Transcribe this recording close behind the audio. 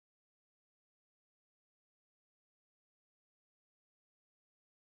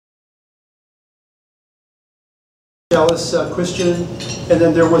Dallas Christian, and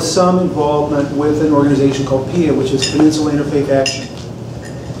then there was some involvement with an organization called PIA, which is Peninsula Interfaith Action.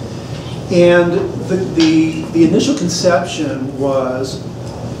 And the initial conception was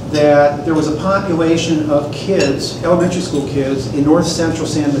that there was a population of kids, elementary school kids, in north central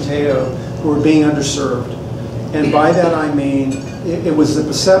San Mateo who were being underserved. And by that I mean, it was the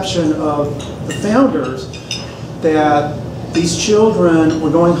perception of the founders that these children were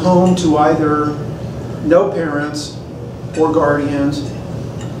going home to either no parents or guardians.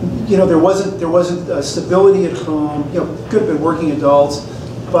 You know, there wasn't a stability at home. You know, could have been working adults,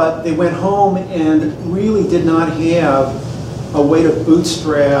 but they went home and really did not have a way to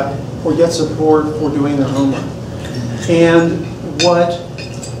bootstrap or get support for doing their homework. And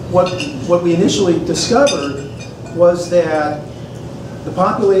what we initially discovered was that the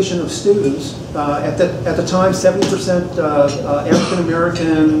population of students, at the time, 70% African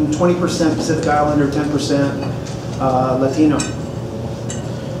American, 20% Pacific Islander, 10% Latino.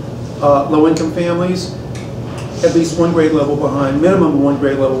 Low-income families, at least one grade level behind, minimum one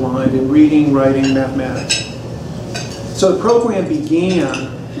grade level behind in reading, writing, mathematics. So the program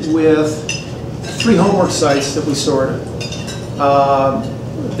began with 3 homework sites that we sorted.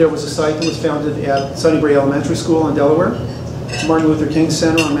 There was a site that was founded at Sunnybury Elementary School in Delaware, Martin Luther King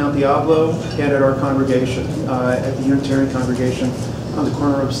Center on Mount Diablo, and at our congregation, at the Unitarian congregation on the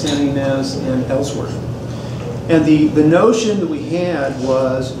corner of Santa Ynez and Ellsworth. And the notion that we had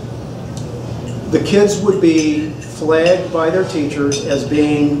was the kids would be flagged by their teachers as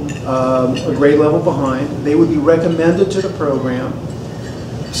being a grade level behind. They would be recommended to the program.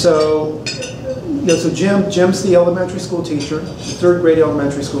 So, you know, so Jim's the elementary school teacher, the 3rd grade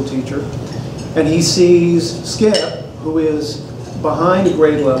elementary school teacher, and he sees Skip, who is behind a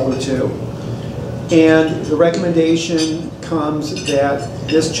grade level or 2, and the recommendation comes that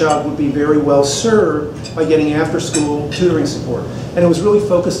this child would be very well served by getting after-school tutoring support. And it was really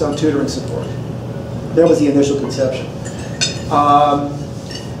focused on tutoring support. That was the initial conception.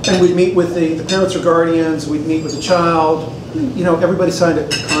 And we'd meet with the parents or guardians, we'd meet with the child. You know, everybody signed a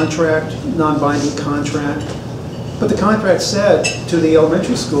contract, non-binding contract. But the contract said to the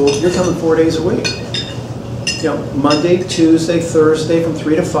elementary school, you're coming 4 days a week. You know, Monday, Tuesday, Thursday from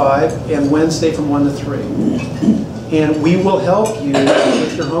 3 to 5, and Wednesday from 1 to 3. And we will help you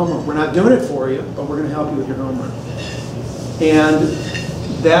with your homework. We're not doing it for you, but we're going to help you with your homework. And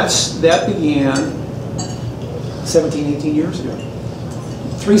that began 17, 18 years ago.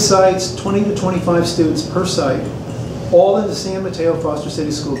 3 sites, 20 to 25 students per site, all in the San Mateo Foster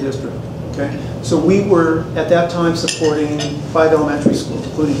City School District. Okay? So we were, at that time, supporting 5 elementary schools,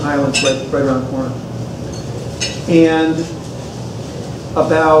 including Highlands right around the corner. And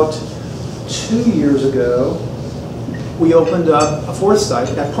about 2 years ago, we opened up a 4th site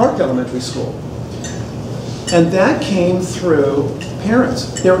at Park Elementary School. And that came through parents.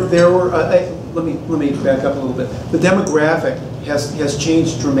 There were, let me back up a little bit. The demographic has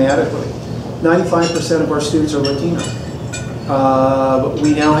changed dramatically. 95% of our students are Latino. But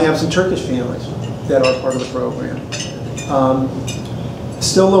we now have some Turkish families that are part of the program.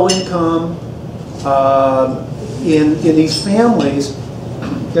 Still low income. In these families,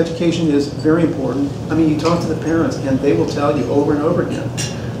 education is very important. I mean, you talk to the parents and they will tell you over and over again.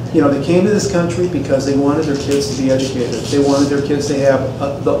 You know, they came to this country because they wanted their kids to be educated. They wanted their kids to have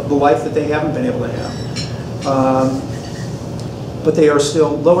the life that they haven't been able to have. But they are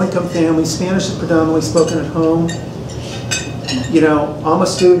still low-income families. Spanish is predominantly spoken at home. You know, I'm a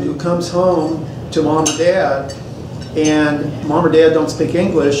student who comes home to mom or dad, and mom or dad don't speak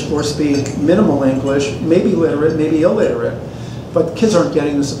English or speak minimal English, maybe literate, maybe illiterate, but kids aren't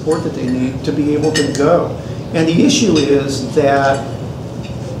getting the support that they need to be able to go. And the issue is that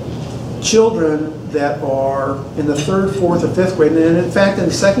children that are in the 3rd, 4th, or 5th grade, and in fact in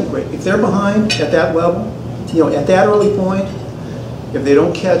the 2nd grade, if they're behind at that level, you know, at that early point, if they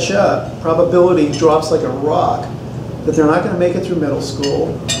don't catch up, probability drops like a rock that they're not going to make it through middle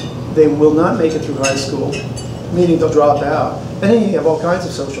school, they will not make it through high school, meaning they'll drop out. And then you have all kinds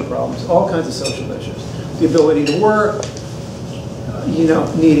of social problems, all kinds of social issues. The ability to work, you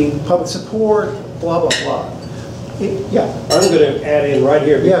know, needing public support, blah, blah, blah. Yeah. I'm going to add in right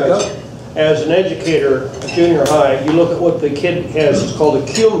here because as an educator at junior high, you look at what the kid has, it's called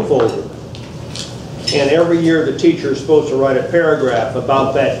a cum folder. And every year the teacher is supposed to write a paragraph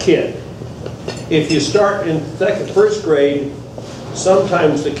about that kid. If you start in 1st grade,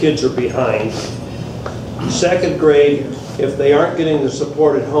 sometimes the kids are behind. 2nd grade, if they aren't getting the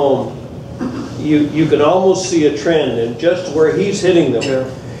support at home, you can almost see a trend in just where he's hitting them. Yeah.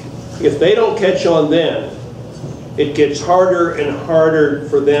 If they don't catch on then, it gets harder and harder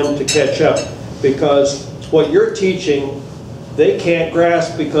for them to catch up because what you're teaching, they can't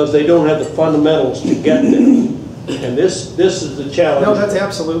grasp because they don't have the fundamentals to get there. And this is the challenge. No, that's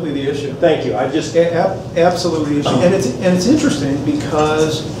absolutely the issue. Thank you. I just absolutely the issue, and it's interesting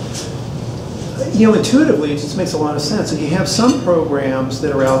because intuitively it just makes a lot of sense. And you have some programs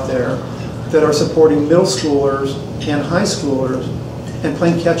that are out there that are supporting middle schoolers and high schoolers and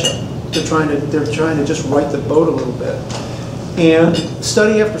playing catch up. They're trying to just right the boat a little bit. And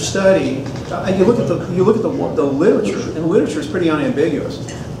study after study, you look at the literature, and the literature is pretty unambiguous,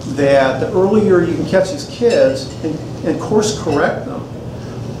 that the earlier you can catch these kids and course correct them,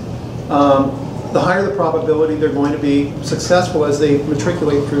 the higher the probability they're going to be successful as they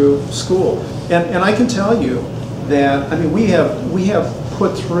matriculate through school. And I can tell you that, I mean, we have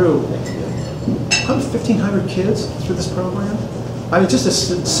put through probably 1,500 kids through this program. I mean, just a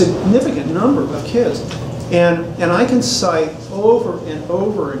significant number of kids. And I can cite over and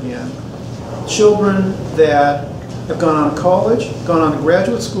over again children that have gone on to college, gone on to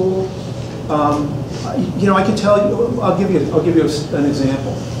graduate school. I can tell you. I'll give you an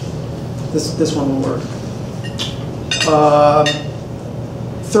example. This one will work.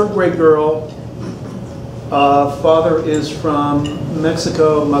 Third grade girl. Father is from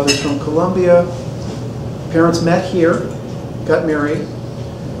Mexico. Mother's from Colombia. Parents met here, got married.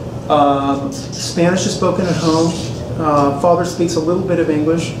 Spanish is spoken at home. Father speaks a little bit of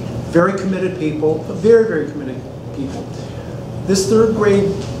English. Very committed people, very, very committed people. This third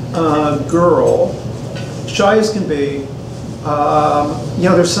grade girl, shy as can be,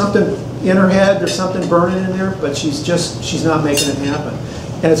 there's something in her head, there's something burning in there, but she's not making it happen.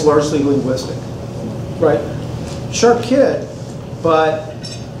 And it's largely linguistic, right? Sharp kid, but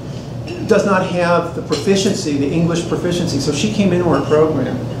does not have the proficiency, the English proficiency. So she came into our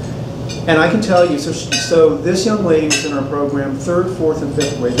program. And I can tell you, so this young lady was in our program 3rd, 4th, and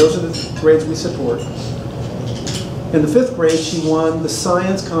 5th grade. Those are the grades we support. In the 5th grade, she won the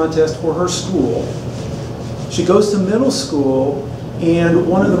science contest for her school. She goes to middle school, and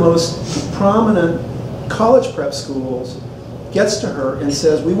one of the most prominent college prep schools gets to her and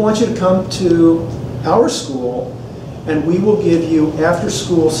says, we want you to come to our school, and we will give you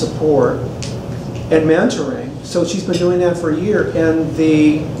after-school support and mentoring. So she's been doing that for a year, and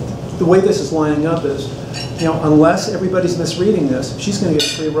the way this is lining up is, unless everybody's misreading this, she's going to get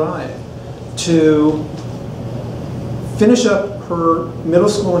a free ride to finish up her middle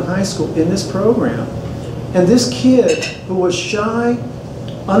school and high school in this program. And this kid, who was shy,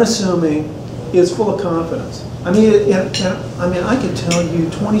 unassuming, is full of confidence. I mean, I could tell you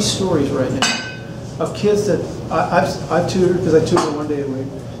 20 stories right now of kids that I've tutored, because I tutor 1 day a week.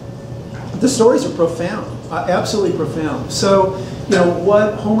 The stories are profound, absolutely profound. So,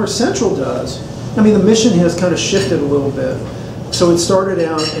 what Homer Central does, I mean, the mission has kind of shifted a little bit. So it started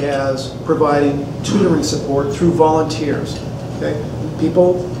out as providing tutoring support through volunteers, okay?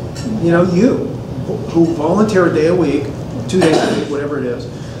 People, you, who volunteer a day a week, 2 days a week, whatever it is,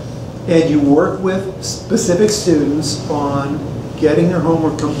 and you work with specific students on getting their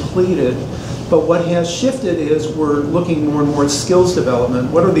homework completed. But what has shifted is we're looking more and more at skills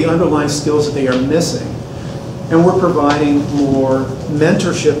development. What are the underlying skills that they are missing? And we're providing more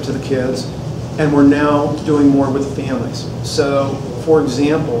mentorship to the kids, and we're now doing more with families. So, for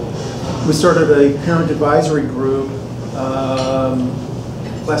example, we started a parent advisory group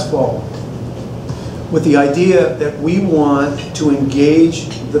last fall with the idea that we want to engage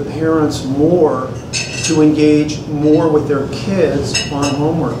the parents more, to engage more with their kids on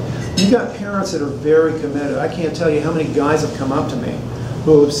homework. You've got parents that are very committed. I can't tell you how many guys have come up to me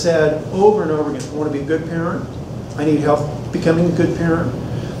who have said over and over again, I want to be a good parent. I need help becoming a good parent.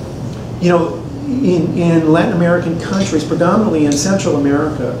 In Latin American countries, predominantly in Central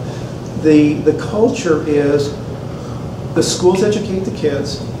America, the culture is the schools educate the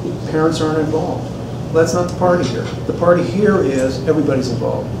kids, parents aren't involved. Well, that's not the party here. The party here is everybody's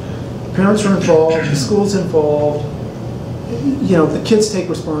involved. Parents are involved, the school's involved, the kids take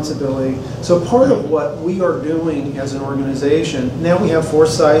responsibility. So part of what we are doing as an organization, now we have 4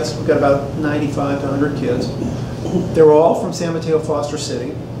 sites, we've got about 95 to 100 kids. They're all from San Mateo, Foster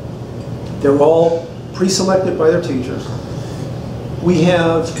City. They're all pre-selected by their teachers. We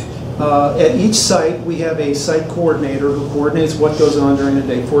have, at each site, we have a site coordinator who coordinates what goes on during the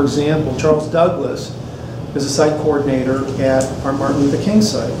day. For example, Charles Douglas is a site coordinator at our Martin Luther King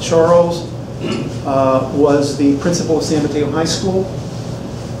site. Charles was the principal of San Mateo High School.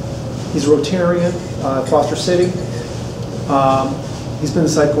 He's a Rotarian, Foster City. He's been the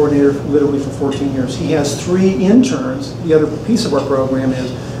site coordinator literally for 14 years. He has 3 interns. The other piece of our program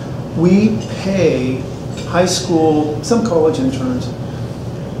is we pay high school, some college interns,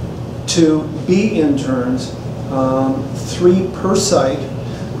 to be interns, 3 per site,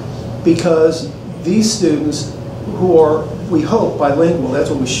 because these students who are, we hope, bilingual, that's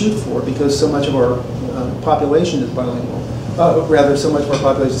what we shoot for, because so much of our population is bilingual, rather so much of our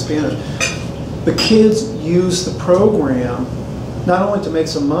population is Spanish. The kids use the program not only to make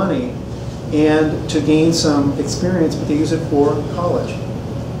some money and to gain some experience, but they use it for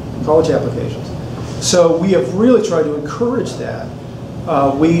college applications. So we have really tried to encourage that.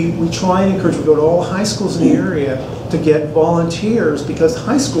 We try and encourage, we go to all high schools in the area to get volunteers, because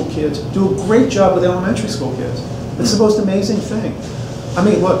high school kids do a great job with elementary school kids. It's the most amazing thing. I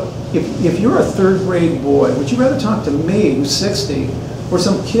mean, look, if you're a 3rd grade boy, would you rather talk to me, who's 60, or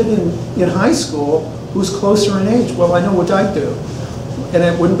some kid in high school who's closer in age? Well, I know what I'd do, and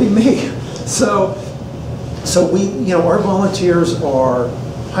it wouldn't be me. So we, our volunteers are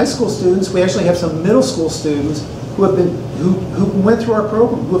high school students. We actually have some middle school students who went through our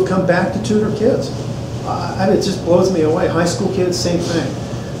program, who have come back to tutor kids. It just blows me away. High school kids, same thing.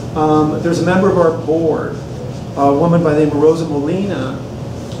 There's a member of our board, a woman by the name of Rosa Molina,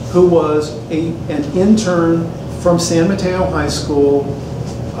 who was an intern from San Mateo High School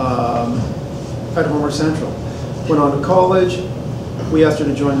at Homer Central. Went on to college. We asked her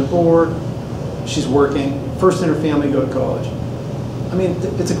to join the board. She's working. First in her family to go to college. I mean,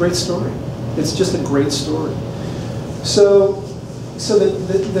 it's a great story. It's just a great story. So let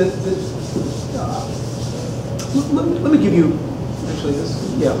me give you, actually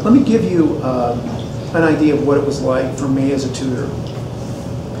this, yeah, let me give you an idea of what it was like for me as a tutor.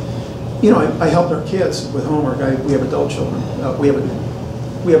 I helped our kids with homework. We have adult children. We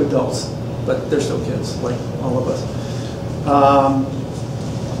have adults, but they're still kids, like all of us.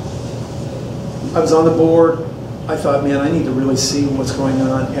 I was on the board. I thought, man, I need to really see what's going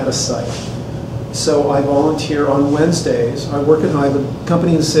on at a site. So I volunteer on Wednesdays. I have a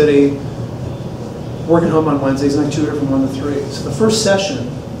company in the city, work at home on Wednesdays, and I tutor from 1 to 3. So the first session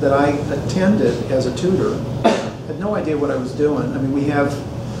that I attended as a tutor, I had no idea what I was doing. I mean, we have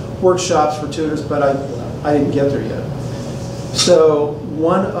workshops for tutors, but I didn't get there yet. So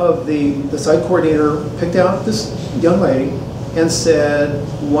one of the site coordinator picked out this young lady and said,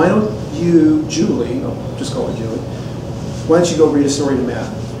 why don't you, Julie, I'll just call her Julie, why don't you go read a story to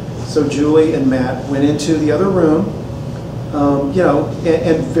Matt? So Julie and Matt went into the other room,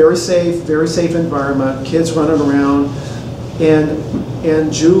 and very safe environment, kids running around,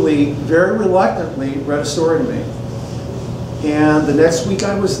 and Julie very reluctantly read a story to me. And the next week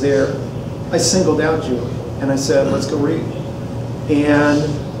I was there, I singled out Julie, and I said, let's go read. And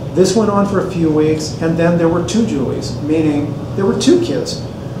this went on for a few weeks, and then there were 2 Julies, meaning there were 2 kids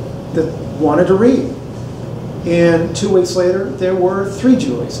that wanted to read. And 2 weeks later, there were 3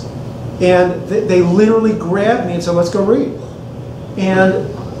 Julies. And they literally grabbed me and said, let's go read. And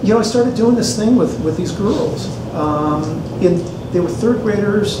I started doing this thing with these girls. They were 3rd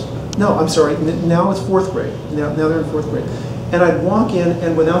graders. No, I'm sorry, now it's 4th grade. Now they're in 4th grade. And I'd walk in,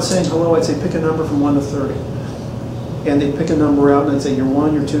 and without saying hello, I'd say, pick a number from 1 to 30. And they'd pick a number out, and I'd say, you're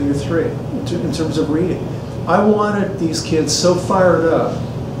 1, you're 2, you're 3, in terms of reading. I wanted these kids so fired up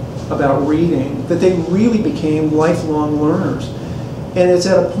about reading that they really became lifelong learners. And it's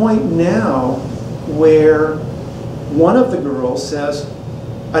at a point now where one of the girls says,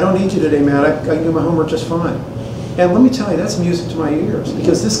 I don't need you today, Matt, I can do my homework just fine. And let me tell you, that's music to my ears,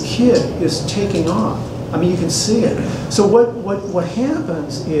 because this kid is taking off. I mean, you can see it. So what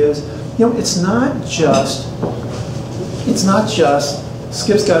happens is, it's not just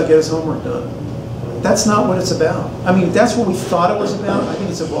Skip's got to get his homework done. That's not what it's about. I mean, that's what we thought it was about. I think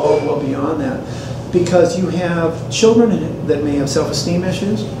it's evolved well beyond that. Because you have children that may have self-esteem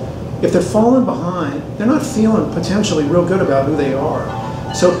issues. If they're falling behind, they're not feeling potentially real good about who they are.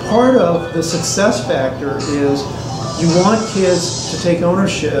 So part of the success factor is you want kids to take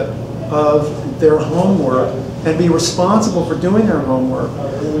ownership of their homework and be responsible for doing their homework.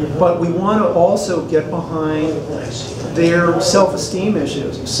 But we want to also get behind their self-esteem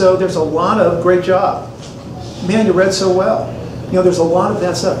issues. So there's a lot of, great job. Man, you read so well. There's a lot of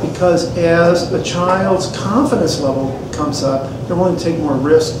that stuff, because as a child's confidence level comes up, they're willing to take more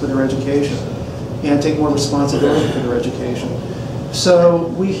risk for their education and take more responsibility for their education. So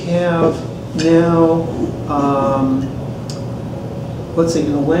we have now, let's see,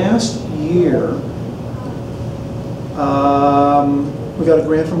 in the last year, we got a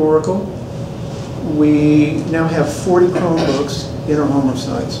grant from Oracle. We now have 40 Chromebooks in our homework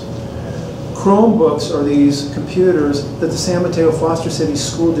sites. Chromebooks are these computers that the San Mateo Foster City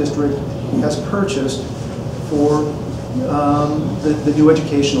School District has purchased for the new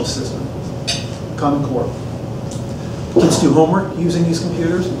educational system, Common Core. Kids do homework using these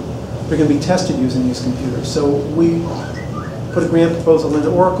computers. they're going to be tested using these computers. So we put a grant proposal into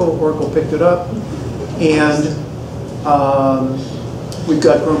Oracle. Oracle picked it up, and we've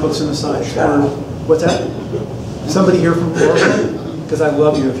got Chromebooks in the side. What's that? Somebody here from Oracle? Because I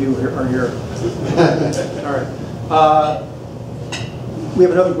love you if you are here. All right. We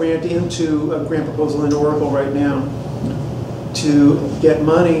have another grant into a grant proposal into Oracle right now to get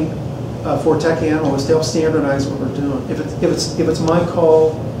money for tech analysts to help standardize what we're doing. If it's my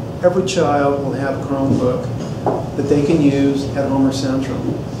call, every child will have a Chromebook that they can use at Homer Central.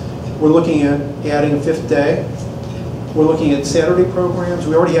 We're looking at adding a 5th day. We're looking at Saturday programs.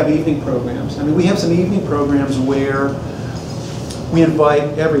 We already have evening programs. I mean, we have some evening programs where we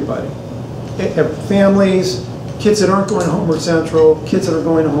invite everybody. Families, kids that aren't going to Homer Central, kids that are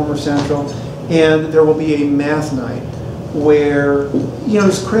going to Homer Central, and there will be a math night where, you know,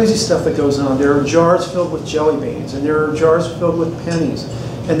 there's crazy stuff that goes on. There are jars filled with jelly beans, and there are jars filled with pennies,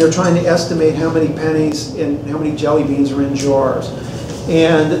 and they're trying to estimate how many pennies and how many jelly beans are in jars.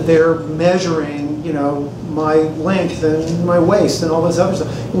 And they're measuring, you know, my length and my waist and all this other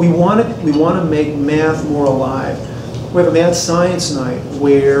stuff. We want to make math more alive. We have a math science night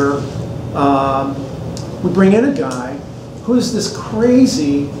where we bring in a guy who's this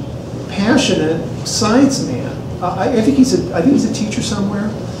crazy, passionate science man. I think he's a teacher somewhere.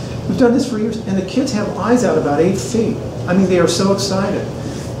 We've done this for years, and the kids have eyes out about 8 feet. I mean, they are so excited.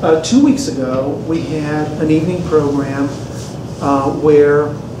 2 weeks ago, we had an evening program where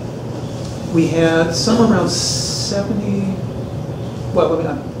we had somewhere around 70. Well,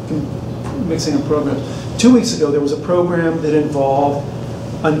 I'm mixing up programs. 2 weeks ago, there was a program that involved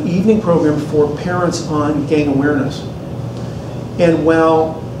an evening program for parents on gang awareness. And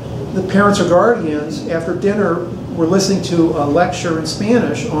while the parents or guardians, after dinner, were listening to a lecture in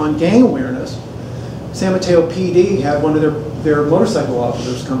Spanish on gang awareness, San Mateo PD had one of their motorcycle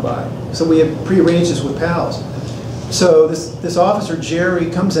officers come by. So we had prearranged this with pals. So this officer,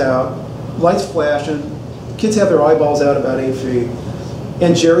 Jerry, comes out, lights flashing, kids have their eyeballs out about 8 feet,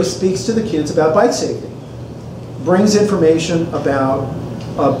 and Jerry speaks to the kids about bike safety. Brings information about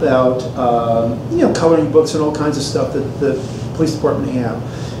you know, coloring books and all kinds of stuff that the police department have.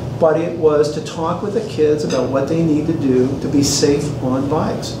 But it was to talk with the kids about what they need to do to be safe on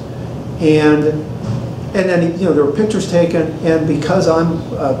bikes. And then, you know, there were pictures taken, and because I'm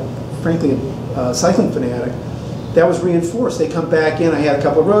frankly a cycling fanatic, that was reinforced. They come back in, I had a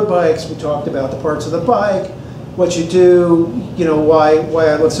couple of road bikes, we talked about the parts of the bike, what you do, you know, why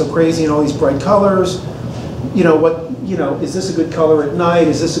I look so crazy in all these bright colors, you know, is this a good color at night,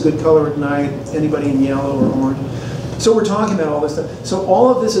 is this a good color at night, anybody in yellow or orange? So we're talking about all this stuff. So all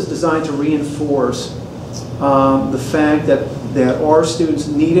of this is designed to reinforce the fact that our students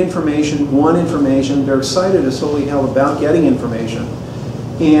need information, want information, they're excited as holy hell about getting information.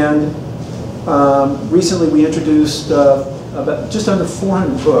 And recently we introduced about just under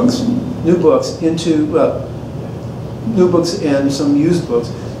 400 books, new books and some used books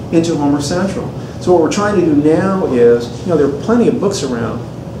into Homer Central. So what we're trying to do now is, you know, there are plenty of books around,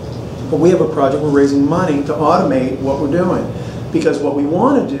 but we have a project, we're raising money to automate what we're doing. Because what we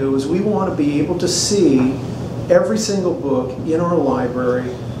want to do is we want to be able to see every single book in our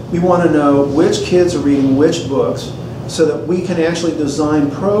library. We want to know which kids are reading which books so that we can actually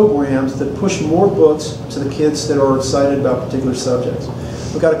design programs that push more books to the kids that are excited about particular subjects.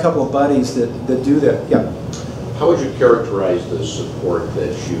 We've got a couple of buddies that do that. Yeah. How would you characterize the support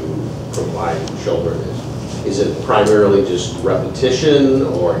that you provide children? Is it primarily just repetition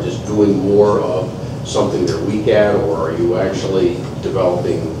or just doing more of something they're weak at, or are you actually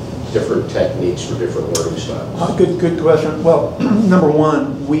developing different techniques for different learning styles? Good question. Well, number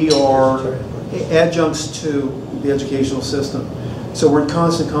one, we are adjuncts to the educational system. So we're in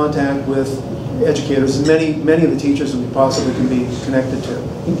constant contact with educators, many of the teachers that we possibly can be connected to,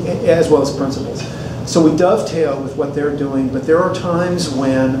 as well as principals. So we dovetail with what they're doing, but there are times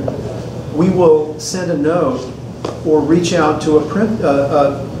when we will send a note or reach out to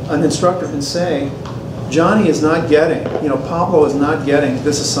an instructor and say, Johnny is not getting, you know, Pablo is not getting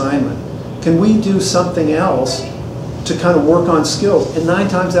this assignment. Can we do something else to kind of work on skills? And 9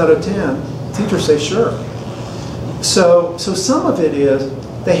 times out of 10, teachers say sure. So some of it is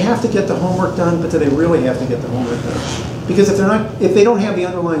they have to get the homework done, but do they really have to get the homework done? Because if they don't have the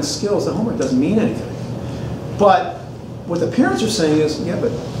underlying skills, the homework doesn't mean anything. But what the parents are saying is, yeah,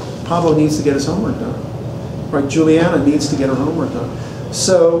 but Pablo needs to get his homework done. Right? Juliana needs to get her homework done.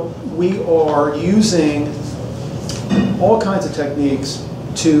 So we are using all kinds of techniques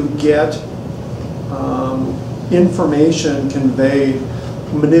to get information conveyed,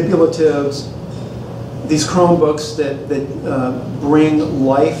 manipulatives, these Chromebooks that bring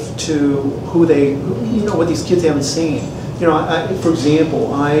life to what these kids haven't seen. For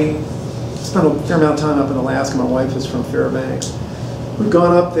example, I spent a fair amount of time up in Alaska. My wife is from Fairbanks. We've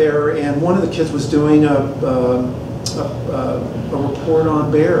gone up there, and one of the kids was doing a report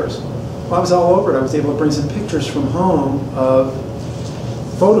on bears. Well, I was all over it. I was able to bring some pictures from home of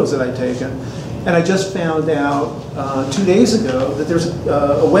photos that I'd taken. And I just found out 2 days ago that there's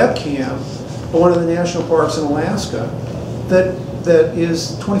a webcam at one of the national parks in Alaska that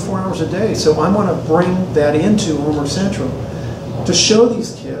is 24 hours a day. So I want to bring that into Homework Central to show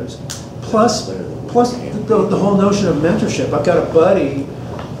these kids. Plus the whole notion of mentorship. I've got a buddy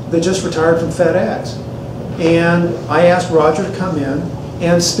that just retired from FedEx. And I asked Roger to come in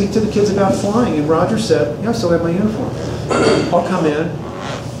and speak to the kids about flying. And Roger said, yeah, I still have my uniform. I'll come in.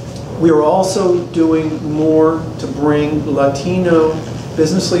 We are also doing more to bring Latino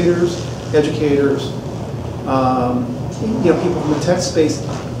business leaders, educators, people from the tech space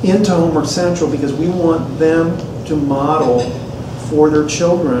into Homework Central, because we want them to model for their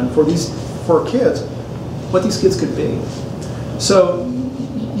children, for kids, what these kids could be. So,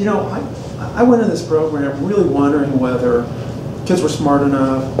 I went in this program really wondering whether kids were smart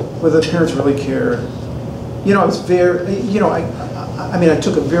enough, whether the parents really cared. I was very, I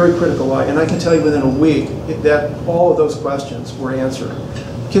took a very critical eye, and I can tell you within a week that all of those questions were answered.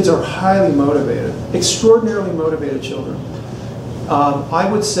 Kids are highly motivated, extraordinarily motivated children. I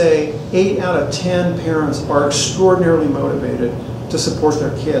would say 8 out of 10 parents are extraordinarily motivated to support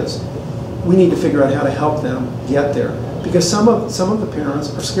their kids. We need to figure out how to help them get there. Because some of the parents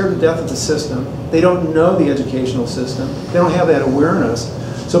are scared to death of the system. They don't know the educational system. They don't have that awareness.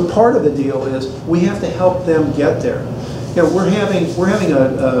 So part of the deal is we have to help them get there. We're having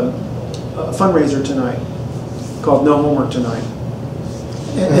a fundraiser tonight called No Homework Tonight.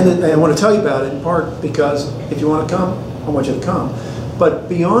 And I want to tell you about it in part because if you want to come, I want you to come. But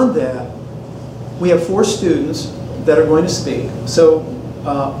beyond that, we have 4 students that are going to speak. So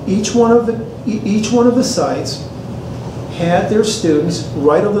each one of the sites had their students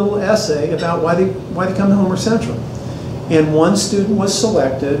write a little essay about why they come to Homework Central. And one student was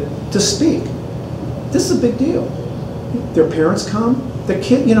selected to speak. This is a big deal. Their parents come, their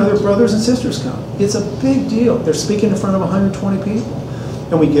their brothers and sisters come. It's a big deal. They're speaking in front of 120 people.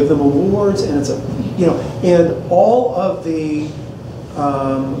 And we give them awards, and and all of the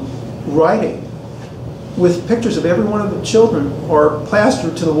writing with pictures of every one of the children are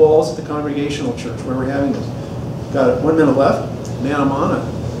plastered to the walls at the Congregational Church where we're having this. Got it. 1 minute left. Man, I'm on it.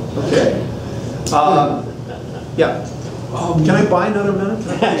 Okay. Yeah. Can I buy another minute?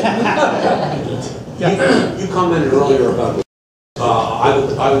 Yeah. You commented earlier about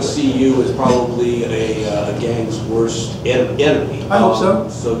I would see you as probably a gang's worst enemy. I hope so.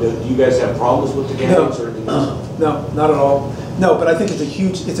 So do you guys have problems with the gangs or anything else? No, not at all. No, but I think it's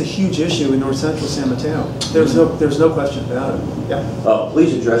a huge issue in North Central San Mateo. There's no question about it. Yeah.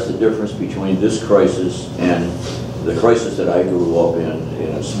 Please address the difference between this crisis and the crisis that I grew up in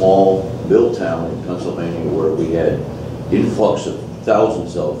a small mill town in Pennsylvania, where we had influx of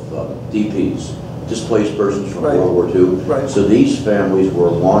thousands of DPs, displaced persons from World War II. Right. So these families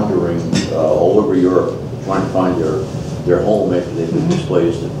were wandering all over Europe trying to find their home after they'd been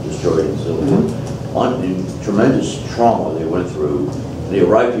displaced and destroyed and so forth. In tremendous trauma they went through. They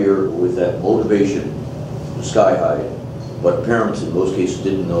arrived here with that motivation sky high, but parents in most cases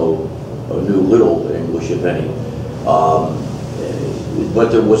knew little English, if any. But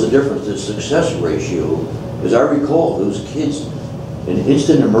there was a difference. The success ratio, as I recall, those kids in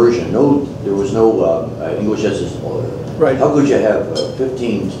instant immersion. There was no English as right. How could you have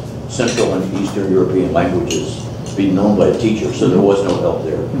 15 Central and Eastern European languages being known by a teacher? So there was no help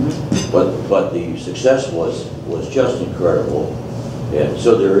there. Mm-hmm. But the success was just incredible. And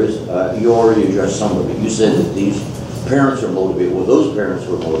so there is. You already addressed some of it. You said that these parents are motivated. Well, those parents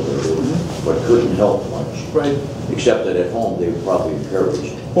were motivated, mm-hmm. but couldn't help much. Right. Except that at home they were probably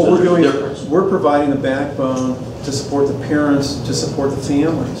encouraged. What so we're doing, we're providing the backbone to support the parents, to support the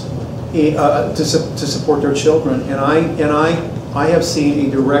families, to support their children. And I have seen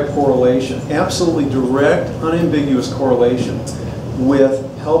a direct correlation, absolutely direct, unambiguous correlation with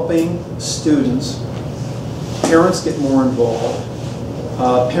helping students. Parents get more involved.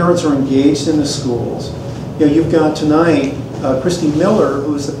 Parents are engaged in the schools. You've got tonight Christy Miller,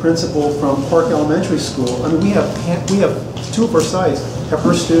 who is the principal from Park Elementary School. I mean, we have 2 of our sites have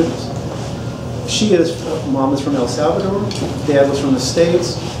her students. Mom is from El Salvador, Dad was from the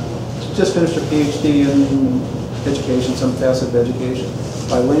States. She just finished her PhD in education, some facet of education,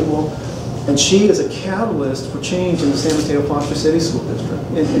 bilingual. And she is a catalyst for change in the San Mateo Foster City School District.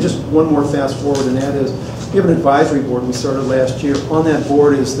 And just one more fast forward, and that is, we have an advisory board we started last year. On that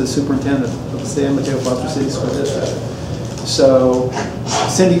board is the superintendent of the San Mateo Foster City School District. So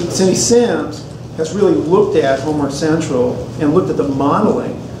Cindy Sims has really looked at Homework Central and looked at the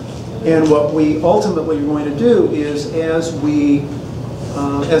modeling. And what we ultimately are going to do is, as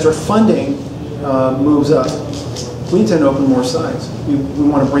our funding moves up, we intend to open more sites. We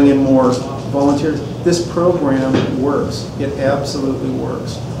want to bring in more volunteers. This program works. It absolutely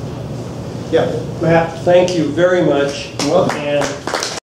works. Yeah. Matt, thank you very much. You're welcome. And